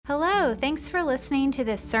Hello, thanks for listening to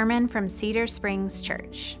this sermon from Cedar Springs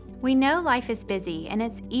Church. We know life is busy and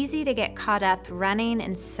it's easy to get caught up running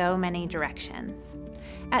in so many directions.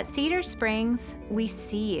 At Cedar Springs, we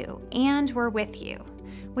see you and we're with you.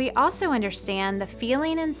 We also understand the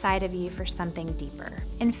feeling inside of you for something deeper.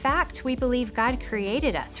 In fact, we believe God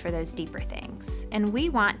created us for those deeper things, and we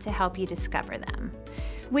want to help you discover them.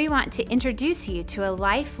 We want to introduce you to a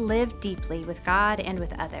life lived deeply with God and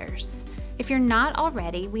with others. If you're not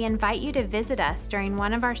already, we invite you to visit us during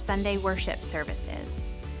one of our Sunday worship services.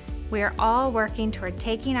 We are all working toward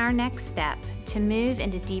taking our next step to move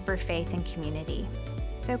into deeper faith and community.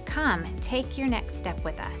 So come, take your next step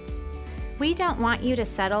with us. We don't want you to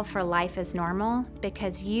settle for life as normal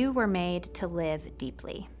because you were made to live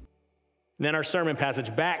deeply. Then our sermon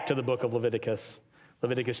passage back to the book of Leviticus,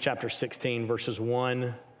 Leviticus chapter 16, verses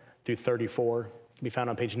 1 through 34, can be found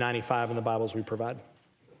on page 95 in the Bibles we provide.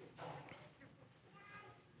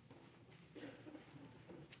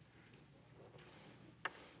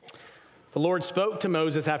 The Lord spoke to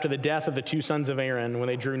Moses after the death of the two sons of Aaron when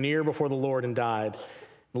they drew near before the Lord and died.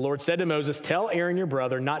 The Lord said to Moses, "Tell Aaron your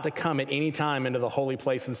brother not to come at any time into the holy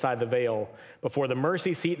place inside the veil before the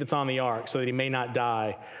mercy seat that's on the ark, so that he may not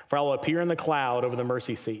die, for I will appear in the cloud over the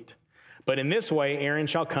mercy seat. But in this way Aaron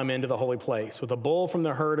shall come into the holy place with a bull from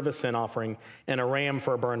the herd of a sin offering and a ram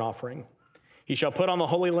for a burnt offering. He shall put on the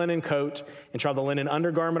holy linen coat and shall have the linen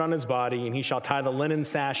undergarment on his body, and he shall tie the linen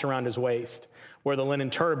sash around his waist. Wear the linen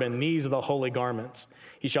turban, these are the holy garments.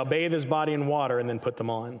 He shall bathe his body in water and then put them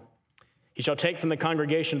on. He shall take from the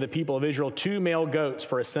congregation of the people of Israel 2 male goats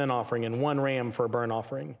for a sin offering and 1 ram for a burnt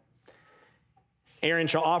offering. Aaron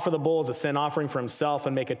shall offer the bull as a sin offering for himself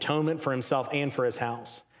and make atonement for himself and for his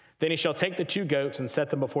house. Then he shall take the 2 goats and set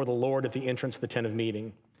them before the Lord at the entrance of the tent of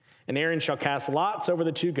meeting. And Aaron shall cast lots over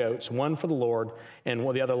the 2 goats, one for the Lord and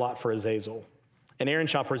the other lot for Azazel. And Aaron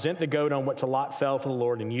shall present the goat on which a lot fell for the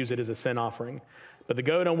Lord and use it as a sin offering. But the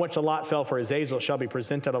goat on which a lot fell for Azazel shall be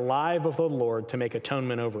presented alive before the Lord to make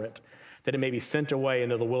atonement over it, that it may be sent away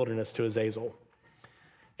into the wilderness to Azazel.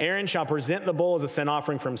 Aaron shall present the bull as a sin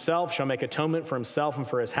offering for himself, shall make atonement for himself and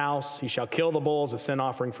for his house. He shall kill the bull as a sin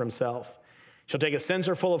offering for himself. Shall take a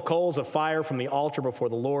censer full of coals of fire from the altar before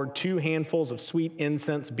the Lord, 2 handfuls of sweet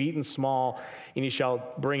incense beaten small, and he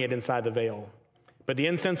shall bring it inside the veil. But the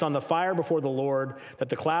incense on the fire before the Lord, that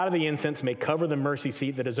the cloud of the incense may cover the mercy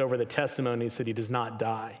seat that is over the testimonies, that he does not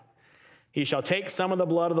die. He shall take some of the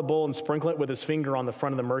blood of the bull and sprinkle it with his finger on the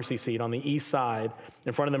front of the mercy seat on the east side.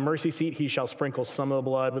 In front of the mercy seat he shall sprinkle some of the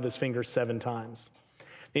blood with his finger 7 times.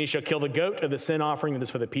 Then he shall kill the goat of the sin offering that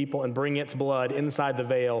is for the people and bring its blood inside the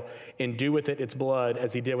veil and do with it its blood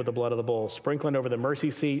as he did with the blood of the bull, sprinkling over the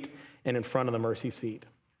mercy seat and in front of the mercy seat.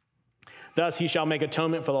 Thus he shall make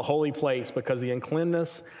atonement for the holy place because of the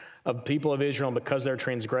uncleanness of the people of Israel and because of their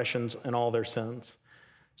transgressions and all their sins.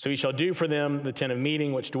 So he shall do for them the tent of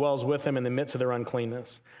meeting, which dwells with them in the midst of their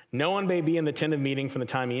uncleanness. No one may be in the tent of meeting from the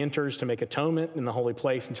time he enters to make atonement in the holy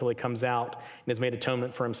place until he comes out and has made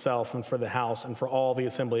atonement for himself and for the house and for all the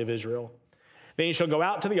assembly of Israel. Then he shall go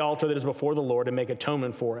out to the altar that is before the Lord and make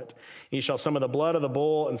atonement for it. He shall some of the blood of the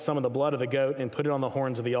bull and some of the blood of the goat and put it on the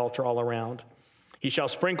horns of the altar all around. He shall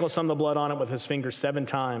sprinkle some of the blood on it with his finger 7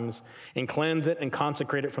 times and cleanse it and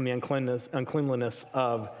consecrate it from the uncleanliness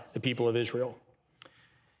of the people of Israel.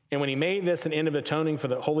 And when he made this an end of atoning for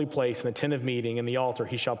the holy place and the tent of meeting and the altar,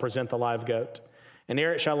 he shall present the live goat. And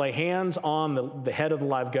Aaron shall lay hands on the head of the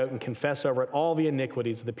live goat and confess over it all the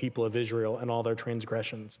iniquities of the people of Israel and all their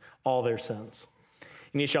transgressions, all their sins.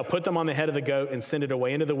 And he shall put them on the head of the goat and send it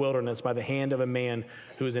away into the wilderness by the hand of a man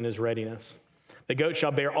who is in his readiness. The goat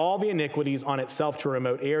shall bear all the iniquities on itself to a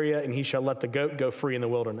remote area, and he shall let the goat go free in the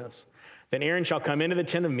wilderness. Then Aaron shall come into the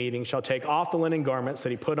tent of meeting, shall take off the linen garments that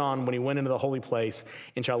he put on when he went into the holy place,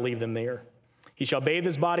 and shall leave them there. He shall bathe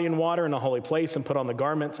his body in water in the holy place and put on the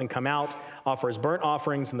garments and come out, offer his burnt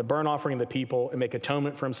offerings and the burnt offering of the people, and make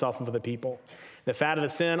atonement for himself and for the people. The fat of the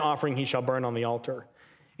sin offering he shall burn on the altar.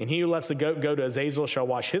 And he who lets the goat go to Azazel shall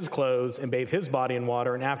wash his clothes and bathe his body in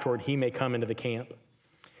water, and afterward he may come into the camp.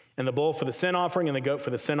 And the bull for the sin offering and the goat for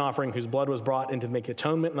the sin offering, whose blood was brought in to make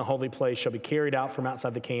atonement in the holy place, shall be carried out from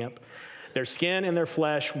outside the camp. Their skin and their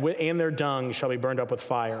flesh and their dung shall be burned up with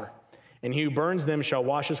fire. And he who burns them shall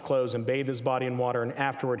wash his clothes and bathe his body in water, and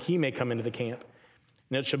afterward he may come into the camp.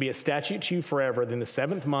 And it shall be a statute to you forever. Then the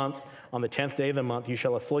 7th month, on the 10th day of the month, you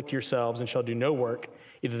shall afflict yourselves and shall do no work,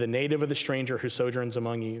 either the native or the stranger who sojourns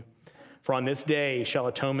among you. For on this day shall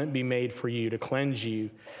atonement be made for you to cleanse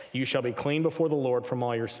you. You shall be clean before the Lord from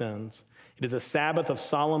all your sins. It is a Sabbath of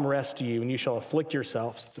solemn rest to you, and you shall afflict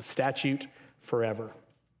yourselves. It's a statute forever.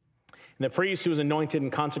 And the priest who is anointed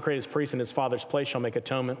and consecrated as priest in his father's place shall make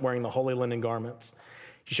atonement wearing the holy linen garments.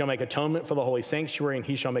 He shall make atonement for the holy sanctuary, and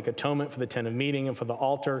he shall make atonement for the tent of meeting and for the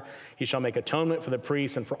altar. He shall make atonement for the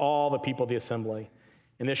priests and for all the people of the assembly.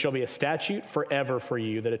 And this shall be a statute forever for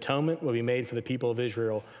you, that atonement will be made for the people of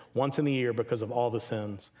Israel once in the year because of all the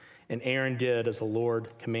sins. And Aaron did as the Lord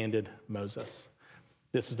commanded Moses.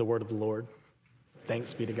 This is the word of the Lord.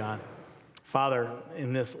 Thanks be to God. Father,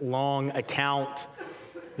 in this long account,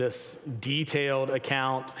 this detailed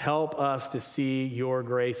account, help us to see your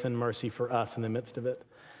grace and mercy for us in the midst of it.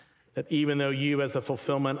 That even though you, as the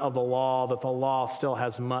fulfillment of the law, that the law still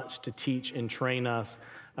has much to teach and train us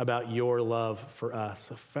about your love for us.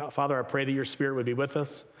 So, Father, I pray that your Spirit would be with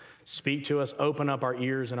us, speak to us, open up our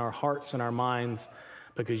ears and our hearts and our minds,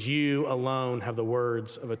 because you alone have the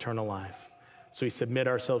words of eternal life. So we submit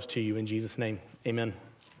ourselves to you in Jesus' name. Amen.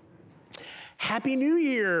 Happy New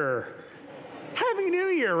Year. Happy New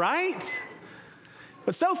Year, right?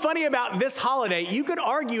 What's so funny about this holiday, you could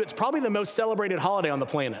argue it's probably the most celebrated holiday on the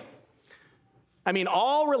planet. I mean,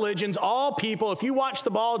 all religions, all people, if you watch the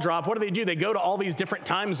ball drop, what do? They go to all these different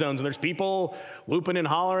time zones, and there's people whooping and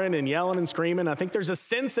hollering and yelling and screaming. I think there's a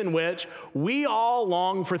sense in which we all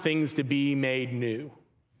long for things to be made new.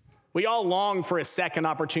 We all long for a second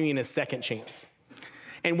opportunity and a second chance.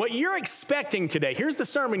 And what you're expecting today, here's the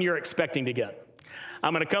sermon you're expecting to get.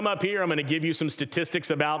 I'm going to come up here, I'm going to give you some statistics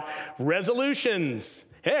about resolutions.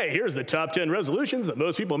 Hey, here's the top 10 resolutions that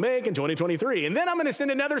most people make in 2023. And then I'm going to send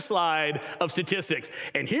another slide of statistics.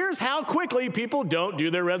 And here's how quickly people don't do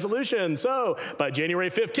their resolutions. So by January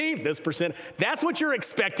 15th, this percent, that's what you're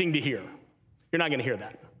expecting to hear. You're not going to hear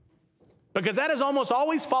that. Because that is almost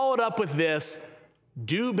always followed up with this: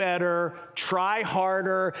 do better, try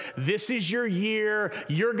harder, this is your year,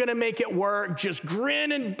 you're gonna make it work, just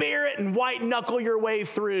grin and bear it and white knuckle your way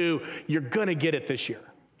through, you're gonna get it this year.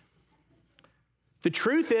 The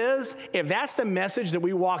truth is, if that's the message that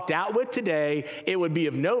we walked out with today, it would be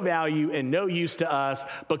of no value and no use to us,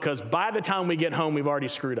 because by the time we get home, we've already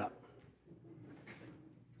screwed up.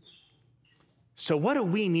 So what do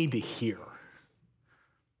we need to hear?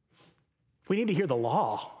 We need to hear the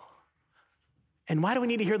law. And why do we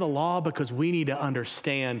need to hear the law? Because we need to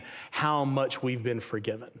understand how much we've been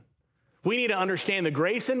forgiven. We need to understand the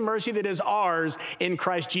grace and mercy that is ours in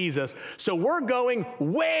Christ Jesus. So we're going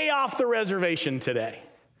way off the reservation today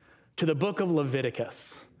to the book of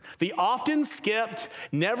Leviticus, the often skipped,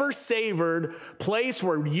 never savored place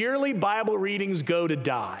where yearly Bible readings go to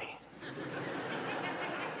die.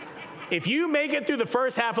 If you make it through the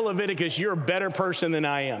first half of Leviticus, you're a better person than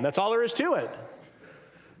I am. That's all there is to it.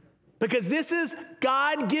 Because this is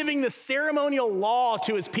God giving the ceremonial law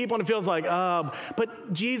to his people, and it feels like,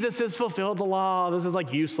 but Jesus has fulfilled the law. This is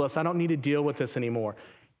like useless. I don't need to deal with this anymore.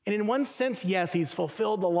 And in one sense, yes, he's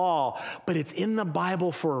fulfilled the law, but it's in the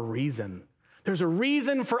Bible for a reason. There's a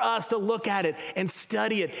reason for us to look at it and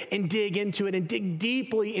study it and dig into it and dig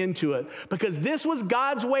deeply into it, because this was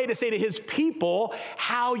God's way to say to his people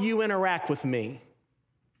how you interact with me.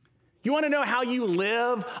 You want to know how you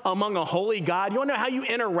live among a holy God? You want to know how you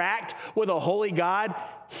interact with a holy God?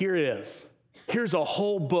 Here it is. Here's a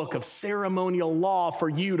whole book of ceremonial law for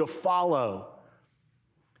you to follow.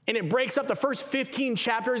 And it breaks up the first 15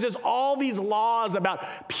 chapters as all these laws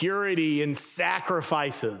about purity and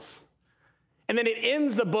sacrifices. And then it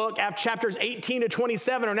ends the book after chapters 18 to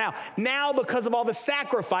 27 are now because of all the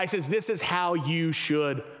sacrifices, this is how you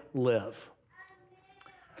should live.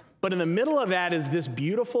 But in the middle of that is this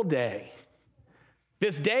beautiful day.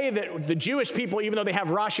 This day that the Jewish people, even though they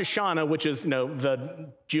have Rosh Hashanah, which is,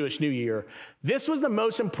 the Jewish New Year, this was the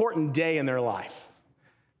most important day in their life.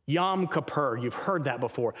 Yom Kippur, you've heard that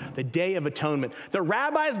before, the Day of Atonement. The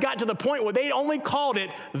rabbis got to the point where they only called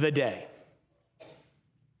it the day.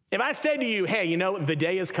 If I said to you, hey, the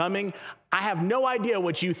day is coming, I have no idea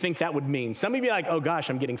what you think that would mean. Some of you are like, oh gosh,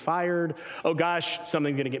 I'm getting fired. Oh gosh,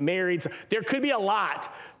 something's gonna get married. There could be a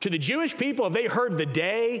lot. To the Jewish people, if they heard the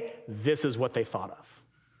day, this is what they thought of.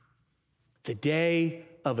 The Day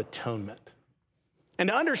of Atonement. And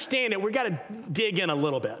to understand it, we've got to dig in a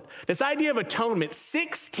little bit. This idea of atonement,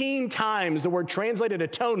 16 times the word translated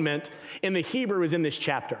atonement in the Hebrew is in this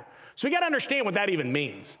chapter. So we got to understand what that even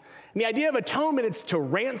means. And the idea of atonement, it's to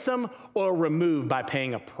ransom or remove by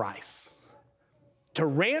paying a price. To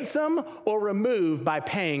ransom or remove by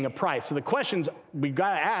paying a price. So the questions we've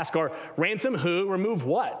got to ask are, ransom who, remove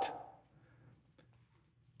what?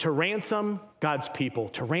 To ransom God's people,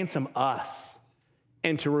 to ransom us,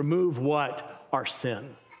 and to remove what? Our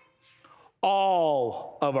sin.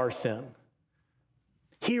 All of our sin.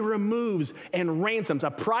 He removes and ransoms.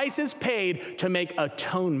 A price is paid to make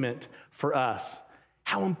atonement for us.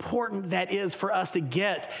 How important that is for us to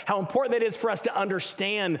get, how important that is for us to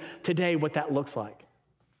understand today what that looks like.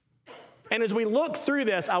 And as we look through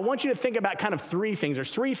this, I want you to think about kind of three things.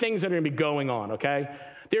 There's three things that are going to be going on, okay?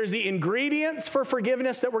 There's the ingredients for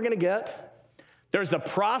forgiveness that we're going to get. There's the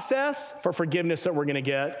process for forgiveness that we're going to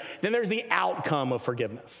get. Then there's the outcome of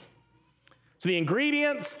forgiveness. So the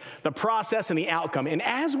ingredients, the process, and the outcome. And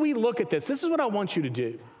as we look at this is what I want you to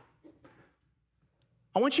do.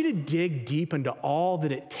 I want you to dig deep into all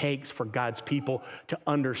that it takes for God's people to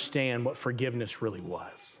understand what forgiveness really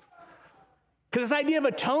was. Because this idea of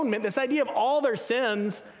atonement, this idea of all their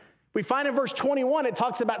sins, we find in verse 21, it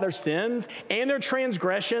talks about their sins and their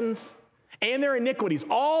transgressions and their iniquities,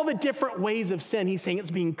 all the different ways of sin. He's saying it's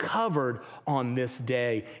being covered on this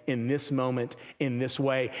day, in this moment, in this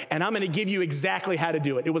way. And I'm going to give you exactly how to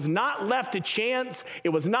do it. It was not left to chance. It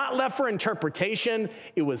was not left for interpretation.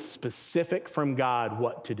 It was specific from God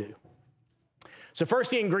what to do. So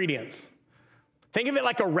first, the ingredients. Think of it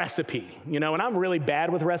like a recipe, and I'm really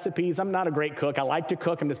bad with recipes. I'm not a great cook. I like to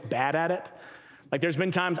cook. I'm just bad at it. Like there's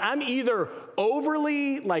been times I'm either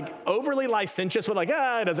overly licentious with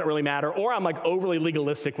it doesn't really matter, or I'm overly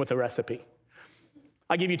legalistic with a recipe.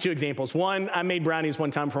 I'll give you two examples. One, I made brownies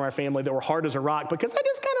one time for our family that were hard as a rock because I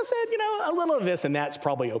just kind of said, a little of this and that's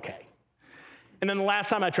probably okay. And then the last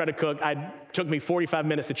time I tried to cook, it took me 45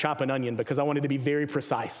 minutes to chop an onion because I wanted to be very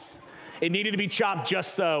precise. It needed to be chopped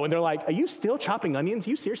just so. And they're like, are you still chopping onions? Are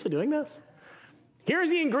you seriously doing this? Here's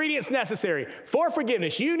the ingredients necessary for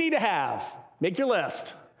forgiveness. You need to have, make your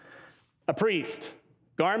list, a priest,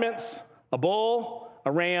 garments, a bull,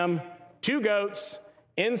 a ram, 2 goats,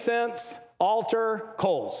 incense, altar,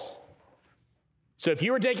 coals. So if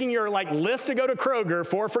you were taking your list to go to Kroger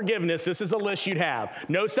for forgiveness, this is the list you'd have.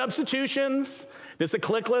 No substitutions. This is a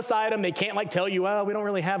click list item. They can't tell you, well, we don't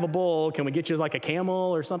really have a bull. Can we get you a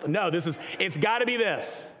camel or something? No, it's got to be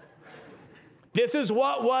this. This is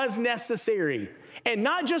what was necessary. And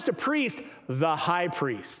not just a priest, the high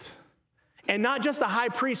priest. And not just the high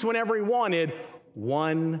priest whenever he wanted,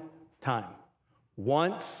 one time,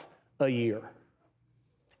 once a year.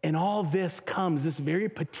 And all this comes, this very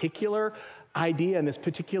particular idea in this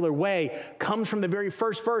particular way comes from the very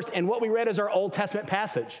first verse and what we read as our Old Testament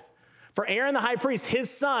passage. For Aaron the high priest, his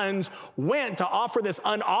sons went to offer this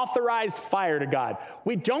unauthorized fire to God.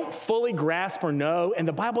 We don't fully grasp or know, and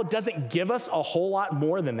the Bible doesn't give us a whole lot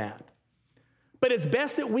more than that. But as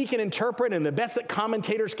best that we can interpret and the best that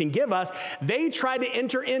commentators can give us, they tried to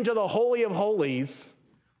enter into the Holy of Holies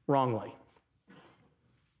wrongly.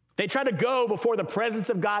 They tried to go before the presence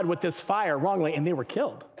of God with this fire wrongly, and they were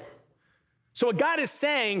killed. So what God is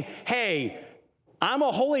saying, hey, I'm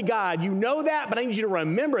a holy God. You know that, but I need you to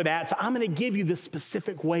remember that, so I'm going to give you this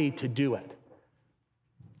specific way to do it.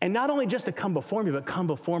 And not only just to come before me, but come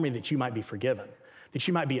before me that you might be forgiven, that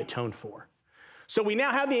you might be atoned for. So we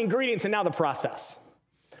now have the ingredients and now the process.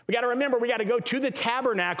 We got to remember, we got to go to the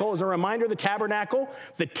tabernacle. As a reminder, the tabernacle,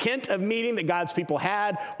 the tent of meeting that God's people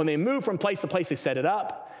had. When they moved from place to place, they set it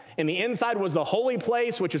up. And the inside was the holy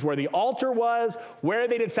place, which is where the altar was, where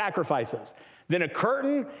they did sacrifices. Then a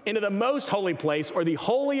curtain into the most holy place, or the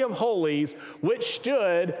Holy of Holies, which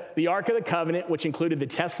stood the Ark of the Covenant, which included the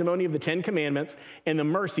testimony of the 10 Commandments, and the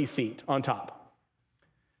mercy seat on top.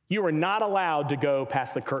 You are not allowed to go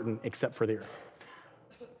past the curtain except for there.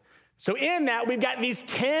 So in that, we've got these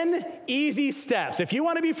 10 easy steps. If you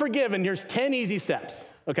want to be forgiven, there's 10 easy steps,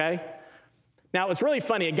 okay? Now, it's really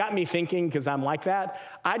funny. It got me thinking, because I'm like that.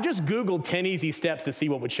 I just Googled 10 easy steps to see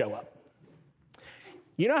what would show up.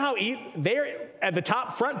 You know how there at the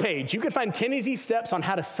top front page, you could find 10 easy steps on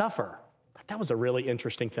how to suffer. That was a really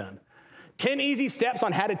interesting thing. 10 easy steps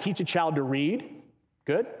on how to teach a child to read.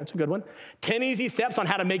 Good, that's a good one. 10 easy steps on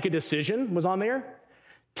how to make a decision was on there.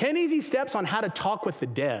 10 easy steps on how to talk with the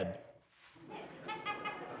dead.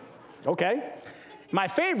 Okay. My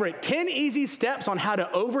favorite, 10 easy steps on how to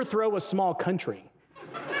overthrow a small country.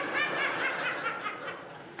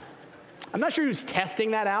 I'm not sure who's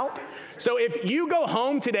testing that out. So if you go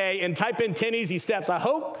home today and type in 10 easy steps, I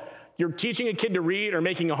hope you're teaching a kid to read or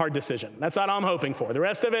making a hard decision. That's what I'm hoping for. The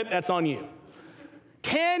rest of it, that's on you.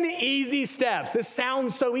 10 easy steps. This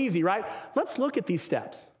sounds so easy, right? Let's look at these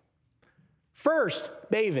steps. First,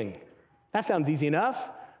 bathing. That sounds easy enough.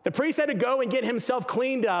 The priest had to go and get himself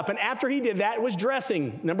cleaned up, and after he did that, it was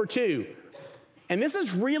dressing, number 2. And this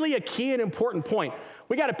is really a key and important point.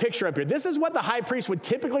 We got a picture up here. This is what the high priest would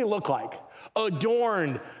typically look like.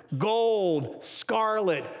 Adorned, gold,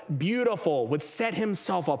 scarlet, beautiful, would set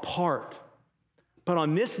himself apart. But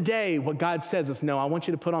on this day, what God says is, no, I want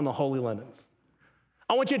you to put on the holy linens.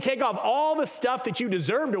 I want you to take off all the stuff that you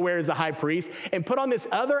deserve to wear as the high priest and put on this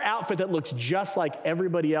other outfit that looks just like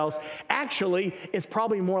everybody else. Actually, it's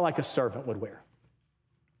probably more like a servant would wear.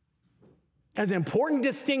 As an important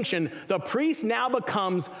distinction, the priest now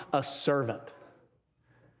becomes a servant.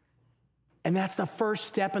 And that's the first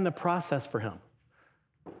step in the process for him.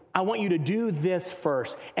 I want you to do this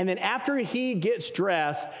first. And then after he gets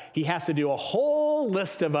dressed, he has to do a whole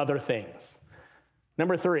list of other things.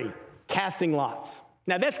 Number 3, casting lots.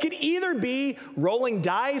 Now, this could either be rolling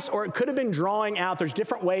dice or it could have been drawing out. There's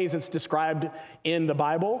different ways it's described in the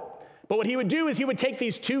Bible. But what he would do is he would take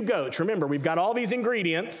these 2 goats. Remember, we've got all these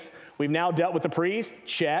ingredients. We've now dealt with the priest,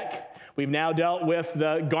 check. We've now dealt with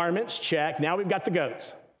the garments, check. Now we've got the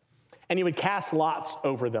goats. And he would cast lots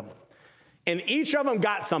over them. And each of them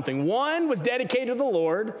got something. One was dedicated to the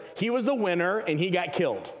Lord. He was the winner, and he got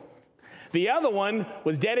killed. The other one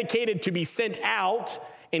was dedicated to be sent out,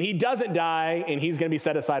 and he doesn't die, and he's going to be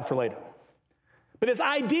set aside for later. But this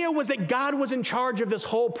idea was that God was in charge of this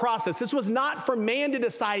whole process. This was not for man to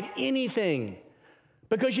decide anything.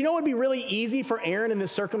 Because you know what would be really easy for Aaron in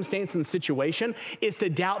this circumstance and situation is to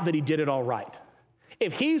doubt that he did it all right.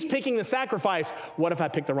 If he's picking the sacrifice, what if I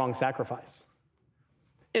picked the wrong sacrifice?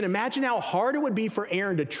 And imagine how hard it would be for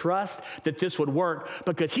Aaron to trust that this would work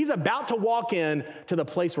because he's about to walk in to the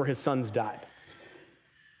place where his sons died.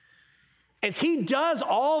 As he does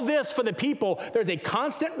all this for the people, there's a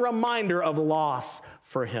constant reminder of loss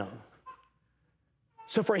for him.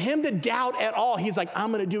 So for him to doubt at all, he's like,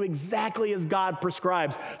 I'm going to do exactly as God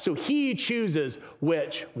prescribes. So he chooses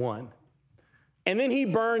which one. And then he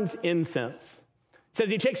burns incense. It says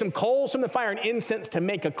he takes some coals from the fire and incense to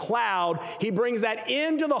make a cloud. He brings that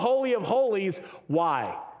into the Holy of Holies.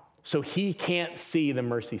 Why? So he can't see the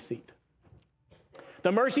mercy seat.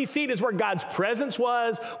 The mercy seat is where God's presence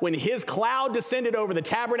was. When his cloud descended over the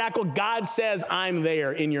tabernacle, God says, I'm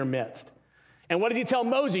there in your midst. And what does he tell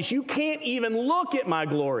Moses? You can't even look at my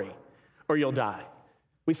glory or you'll die.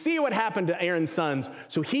 We see what happened to Aaron's sons.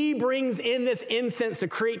 So he brings in this incense to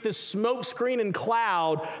create this smoke screen and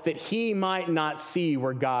cloud that he might not see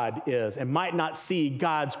where God is and might not see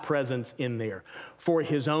God's presence in there for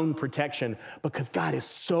his own protection because God is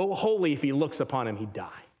so holy if he looks upon him, he'd die.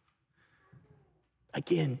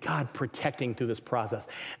 Again, God protecting through this process.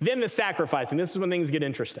 Then the sacrifice, and this is when things get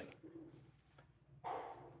interesting.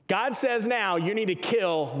 God says now you need to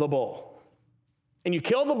kill the bull. And you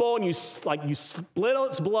kill the bull and you split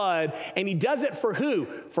its blood, and he does it for who?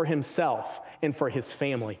 For himself and for his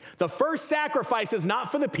family. The first sacrifice is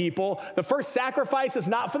not for the people. The first sacrifice is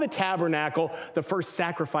not for the tabernacle. The first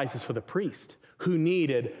sacrifice is for the priest who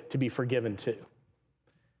needed to be forgiven too.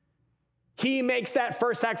 He makes that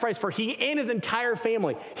first sacrifice for he and his entire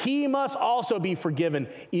family. He must also be forgiven,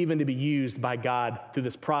 even to be used by God through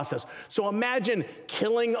this process. So imagine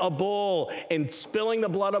killing a bull and spilling the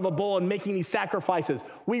blood of a bull and making these sacrifices.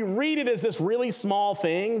 We read it as this really small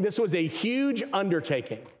thing. This was a huge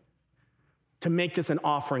undertaking to make this an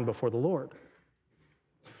offering before the Lord.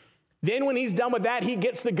 Then when he's done with that, he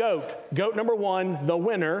gets the goat. Goat number 1, the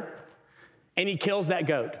winner, and he kills that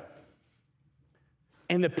goat.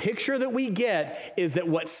 And the picture that we get is that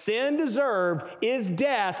what sin deserved is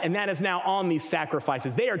death, and that is now on these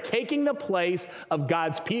sacrifices. They are taking the place of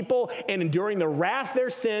God's people and enduring the wrath their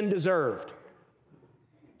sin deserved.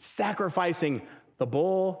 Sacrificing the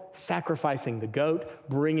bull, sacrificing the goat,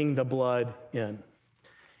 bringing the blood in.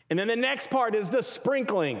 And then the next part is the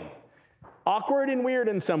sprinkling. Awkward and weird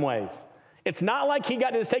in some ways. It's not like he got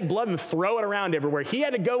to just take blood and throw it around everywhere. He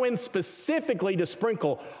had to go in specifically to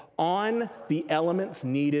sprinkle on the elements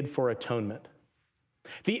needed for atonement.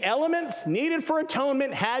 The elements needed for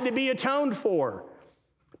atonement had to be atoned for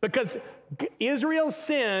because Israel's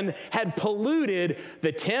sin had polluted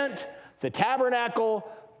the tent, the tabernacle,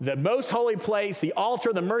 the most holy place, the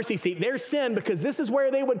altar, the mercy seat. Their sin, because this is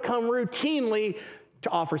where they would come routinely to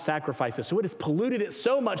offer sacrifices. So it has polluted it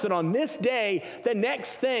so much that on this day, the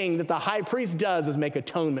next thing that the high priest does is make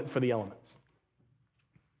atonement for the elements.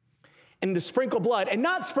 And to sprinkle blood, and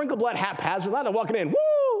not sprinkle blood haphazardly, not walking in,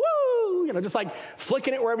 woo, woo, just like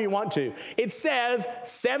flicking it wherever you want to. It says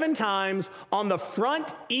 7 times on the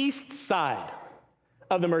front east side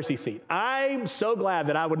of the mercy seat. I'm so glad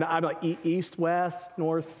that I'm like east, west,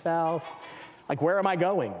 north, south. Like, where am I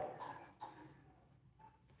going?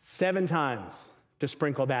 7 times to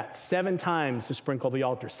sprinkle that. 7 times to sprinkle the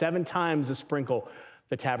altar. 7 times to sprinkle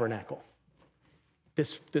the tabernacle.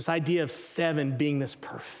 This idea of 7 being this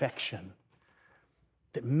perfection,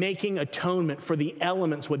 that making atonement for the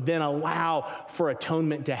elements would then allow for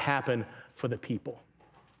atonement to happen for the people.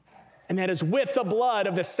 And that is with the blood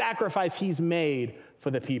of the sacrifice he's made for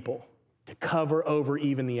the people. to cover over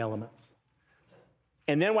even the elements.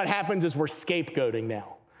 And then what happens is we're scapegoating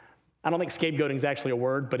now. I don't think scapegoating is actually a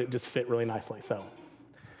word, but it just fit really nicely. So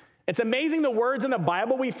it's amazing the words in the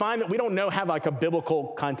Bible we find that we don't know have like a biblical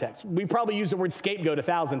context. We probably use the word scapegoat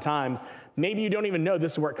 1,000 times. Maybe you don't even know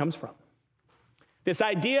this is where it comes from. This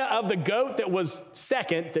idea of the goat that was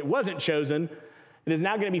second, that wasn't chosen, it is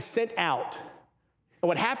now going to be sent out. And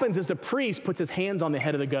what happens is the priest puts his hands on the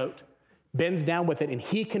head of the goat, bends down with it, and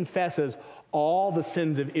he confesses all the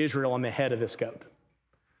sins of Israel on the head of this goat.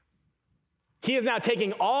 He is now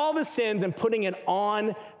taking all the sins and putting it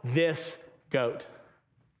on this goat.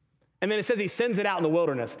 And then it says he sends it out in the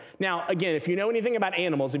wilderness. Now, again, if you know anything about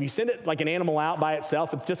animals, if you send it like an animal out by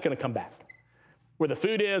itself, it's just going to come back. Where the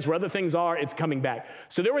food is, where other things are, it's coming back.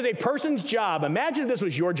 So there was a person's job. Imagine if this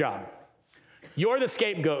was your job. You're the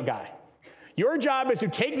scapegoat guy. Your job is to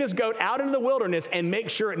take this goat out into the wilderness and make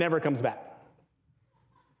sure it never comes back.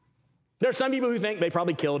 There are some people who think they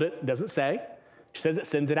probably killed it. It doesn't say. It says it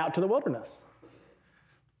sends it out to the wilderness.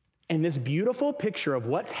 And this beautiful picture of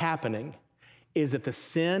what's happening is that the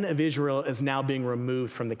sin of Israel is now being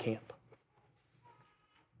removed from the camp.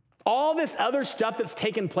 All this other stuff that's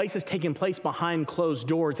taken place is taking place behind closed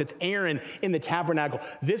doors. It's Aaron in the tabernacle.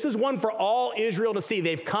 This is one for all Israel to see.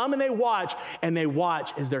 They've come and they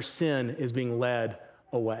watch as their sin is being led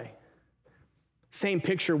away. Same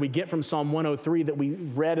picture we get from Psalm 103 that we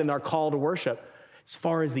read in our call to worship. As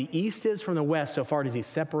far as the east is from the west, so far does he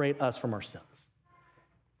separate us from our sins.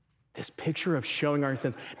 This picture of showing our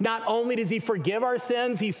sins. Not only does he forgive our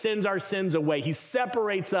sins, he sends our sins away. He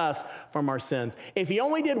separates us from our sins. If he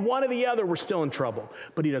only did one or the other, we're still in trouble.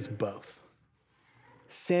 But he does both.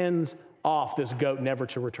 Sends off this goat never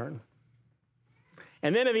to return.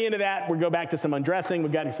 And then at the end of that, we go back to some undressing,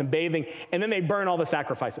 we've got to some bathing, and then they burn all the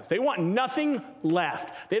sacrifices. They want nothing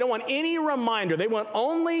left. They don't want any reminder. They want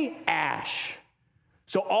only ash.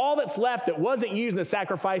 So all that's left that wasn't used in the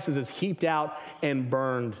sacrifices is heaped out and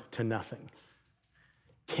burned to nothing.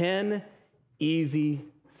 10 easy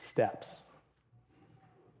steps.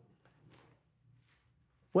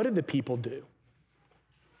 What did the people do?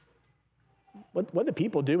 What did the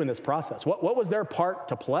people do in this process? What was their part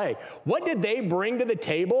to play? What did they bring to the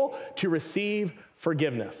table to receive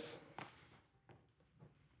forgiveness?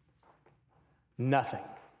 Nothing.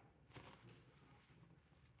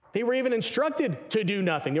 They were even instructed to do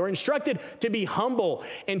nothing. They were instructed to be humble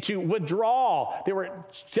and to withdraw. They were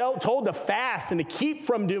told to fast and to keep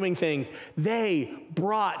from doing things. They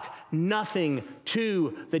brought nothing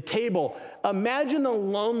to the table. Imagine the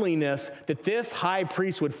loneliness that this high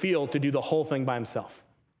priest would feel to do the whole thing by himself.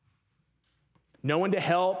 No one to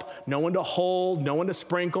help, no one to hold, no one to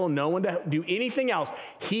sprinkle, no one to do anything else.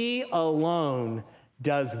 He alone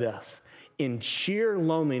does this in sheer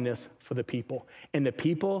loneliness for the people. And the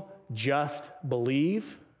people just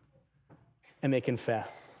believe and they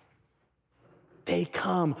confess. They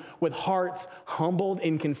come with hearts humbled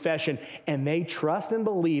in confession and they trust and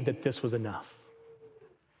believe that this was enough.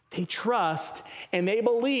 They trust and they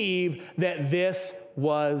believe that this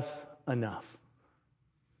was enough.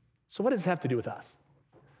 So what does this have to do with us?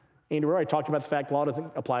 Andy, we already talked about the fact law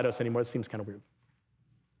doesn't apply to us anymore. It seems kind of weird.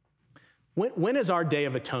 When is our Day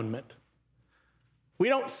of Atonement? We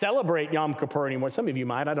don't celebrate Yom Kippur anymore. Some of you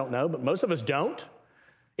might, I don't know, but most of us don't.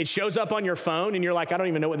 It shows up on your phone and you're like, I don't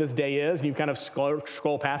even know what this day is. And you kind of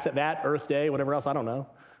scroll past it, that, Earth Day, whatever else, I don't know.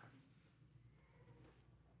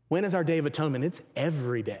 When is our Day of Atonement? It's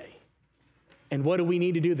every day. And what do we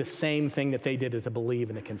need to do? The same thing that they did is to believe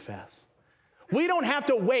and to confess. We don't have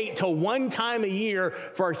to wait till one time a year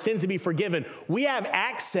for our sins to be forgiven. We have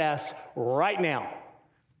access right now.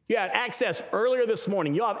 You had access earlier this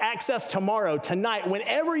morning. You'll have access tomorrow, tonight,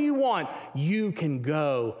 whenever you want. You can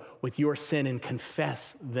go with your sin and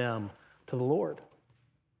confess them to the Lord.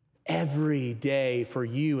 Every day for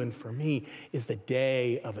you and for me is the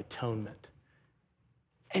Day of Atonement.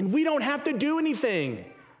 And we don't have to do anything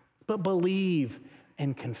but believe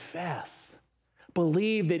and confess.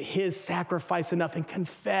 Believe that his sacrifice enough and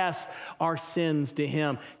confess our sins to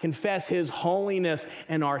him. Confess his holiness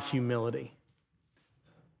and our humility.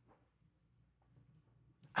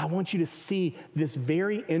 I want you to see this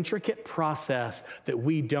very intricate process that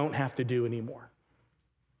we don't have to do anymore.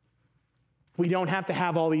 We don't have to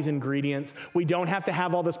have all these ingredients. We don't have to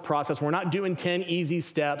have all this process. We're not doing 10 easy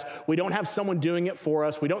steps. We don't have someone doing it for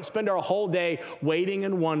us. We don't spend our whole day waiting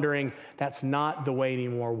and wondering. That's not the way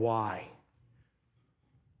anymore. Why?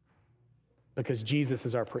 Because Jesus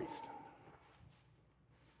is our priest.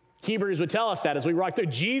 Hebrews would tell us that as we rock through.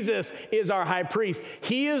 Jesus is our high priest.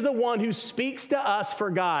 He is the one who speaks to us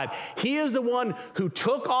for God. He is the one who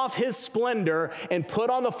took off his splendor and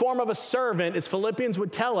put on the form of a servant, as Philippians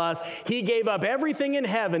would tell us. He gave up everything in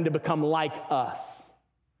heaven to become like us.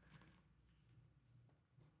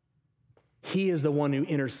 He is the one who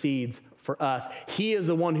intercedes for us. He is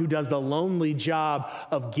the one who does the lonely job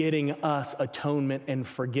of getting us atonement and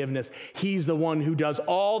forgiveness. He's the one who does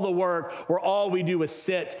all the work where all we do is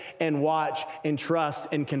sit and watch and trust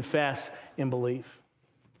and confess and believe.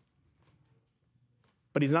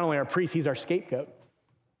 But he's not only our priest, he's our scapegoat.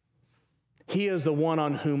 He is the one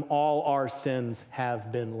on whom all our sins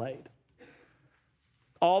have been laid.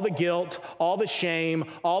 All the guilt, all the shame,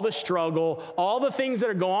 all the struggle, all the things that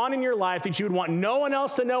are going on in your life that you would want no one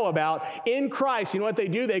else to know about, in Christ, you know what they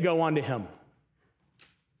do? They go on to him.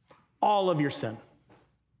 All of your sin.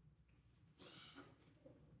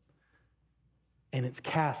 And it's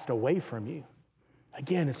cast away from you.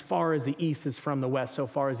 Again, as far as the east is from the west, so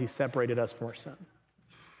far as he separated us from our sin.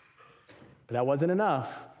 But that wasn't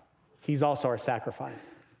enough. He's also our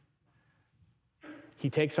sacrifice.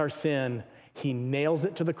 He takes our sin, he nails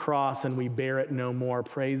it to the cross, and we bear it no more.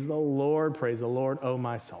 Praise the Lord, oh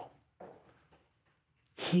my soul.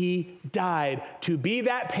 He died to be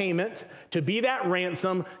that payment, to be that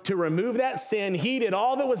ransom, to remove that sin. He did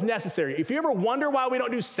all that was necessary. If you ever wonder why we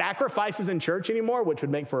don't do sacrifices in church anymore, which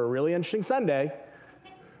would make for a really interesting Sunday,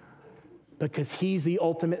 because he's the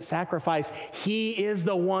ultimate sacrifice. He is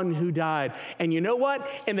the one who died. And you know what?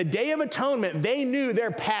 In the Day of Atonement, they knew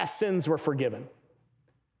their past sins were forgiven.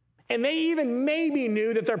 And they even maybe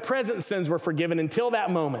knew that their present sins were forgiven until that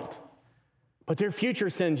moment. But their future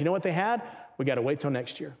sins, you know what they had? We got to wait till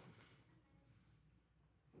next year.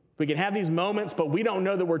 We can have these moments, but we don't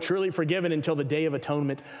know that we're truly forgiven until the Day of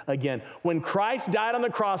Atonement again. When Christ died on the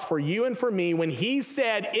cross for you and for me, when he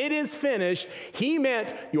said, "It is finished," he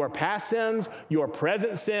meant your past sins, your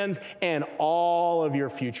present sins, and all of your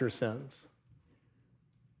future sins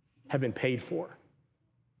have been paid for.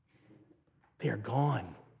 They are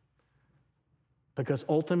gone. Because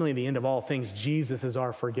ultimately, the end of all things, Jesus is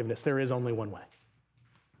our forgiveness. There is only one way.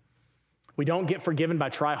 We don't get forgiven by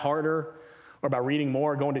try harder or by reading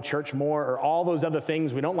more, or going to church more, or all those other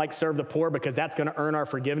things. We don't like serve the poor because that's going to earn our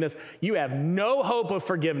forgiveness. You have no hope of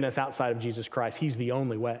forgiveness outside of Jesus Christ. He's the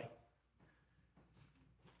only way.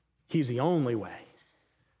 He's the only way.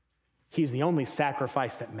 He's the only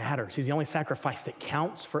sacrifice that matters. He's the only sacrifice that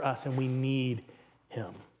counts for us, and we need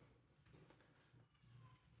him.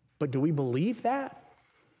 But do we believe that?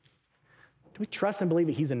 Do we trust and believe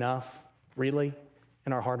that he's enough, really,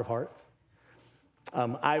 in our heart of hearts?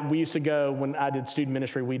 We used to go, when I did student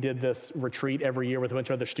ministry, we did this retreat every year with a bunch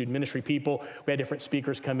of other student ministry people. We had different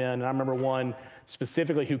speakers come in, and I remember one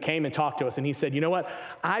specifically who came and talked to us, and he said, "You know what?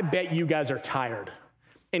 I bet you guys are tired."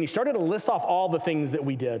 And he started to list off all the things that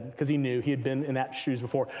we did, because he knew he had been in that shoes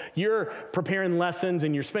before. You're preparing lessons,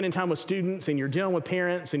 and you're spending time with students, and you're dealing with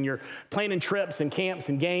parents, and you're planning trips and camps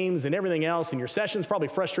and games and everything else, and your session's probably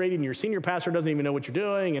frustrated, and your senior pastor doesn't even know what you're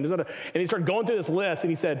doing. And he started going through this list, and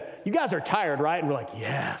he said, "You guys are tired, right?" And we're like,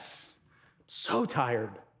 "Yes, so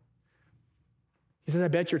tired." He says, "I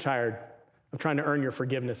bet you're tired of trying to earn your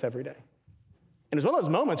forgiveness every day." And it's one of those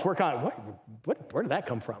moments where kind of, where did that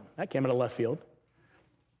come from? That came out of left field.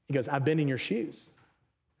 He goes, "I've been in your shoes."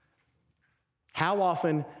 How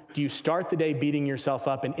often do you start the day beating yourself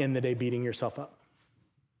up and end the day beating yourself up?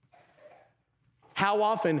 How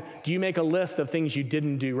often do you make a list of things you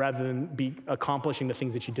didn't do rather than be accomplishing the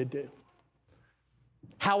things that you did do?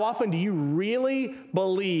 How often do you really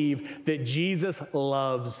believe that Jesus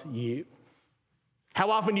loves you?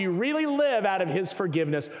 How often do you really live out of his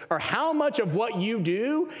forgiveness? Or how much of what you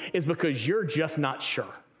do is because you're just not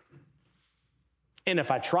sure? And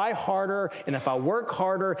if I try harder, and if I work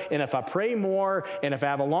harder, and if I pray more, and if I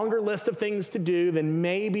have a longer list of things to do, then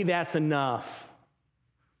maybe that's enough.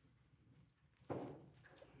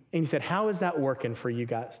 And he said, how is that working for you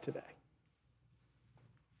guys today?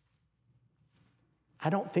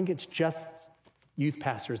 I don't think it's just youth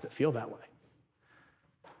pastors that feel that way.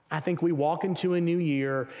 I think we walk into a new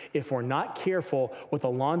year, if we're not careful, with a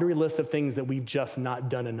laundry list of things that we've just not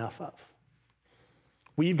done enough of.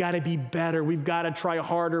 We've got to be better. We've got to try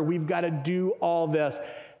harder. We've got to do all this.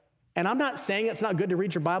 And I'm not saying it's not good to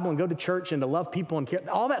read your Bible and go to church and to love people and care.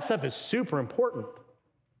 All that stuff is super important.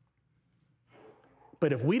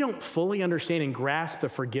 But if we don't fully understand and grasp the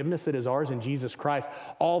forgiveness that is ours in Jesus Christ,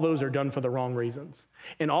 all those are done for the wrong reasons.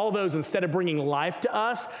 And all those, instead of bringing life to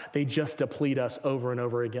us, they just deplete us over and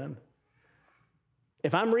over again.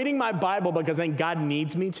 If I'm reading my Bible because I think God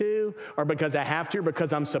needs me to, or because I have to, or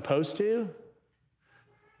because I'm supposed to,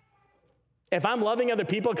 if I'm loving other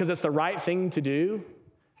people because it's the right thing to do,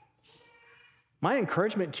 my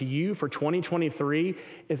encouragement to you for 2023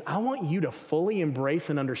 is I want you to fully embrace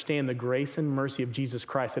and understand the grace and mercy of Jesus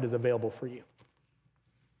Christ that is available for you.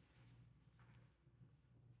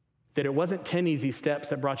 That it wasn't 10 easy steps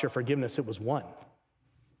that brought your forgiveness, it was one.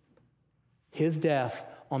 His death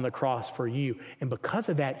on the cross for you. And because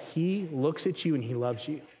of that, he looks at you and he loves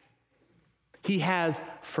you. He has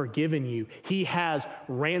forgiven you. He has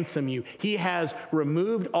ransomed you. He has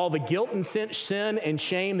removed all the guilt and sin and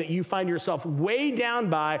shame that you find yourself way down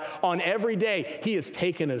by on every day. He has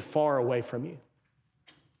taken it far away from you.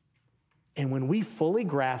 And when we fully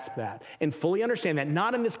grasp that and fully understand that,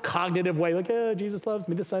 not in this cognitive way, like, Jesus loves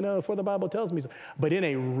me, this I know, for the Bible tells me so, but in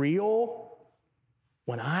a real,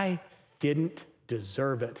 when I didn't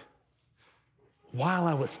deserve it, while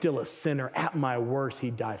I was still a sinner, at my worst,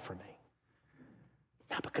 he died for me.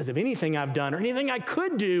 Not because of anything I've done or anything I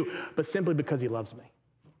could do, but simply because he loves me.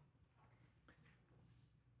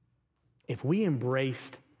 If we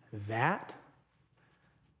embraced that,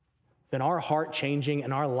 then our heart changing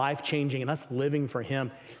and our life changing and us living for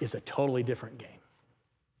him is a totally different game.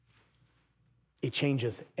 It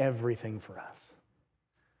changes everything for us.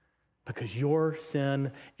 Because your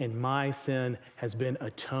sin and my sin has been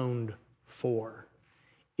atoned for.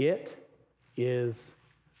 It is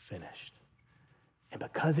finished. And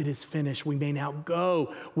because it is finished, we may now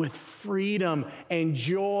go with freedom and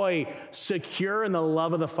joy, secure in the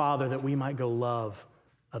love of the Father, that we might go love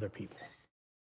other people.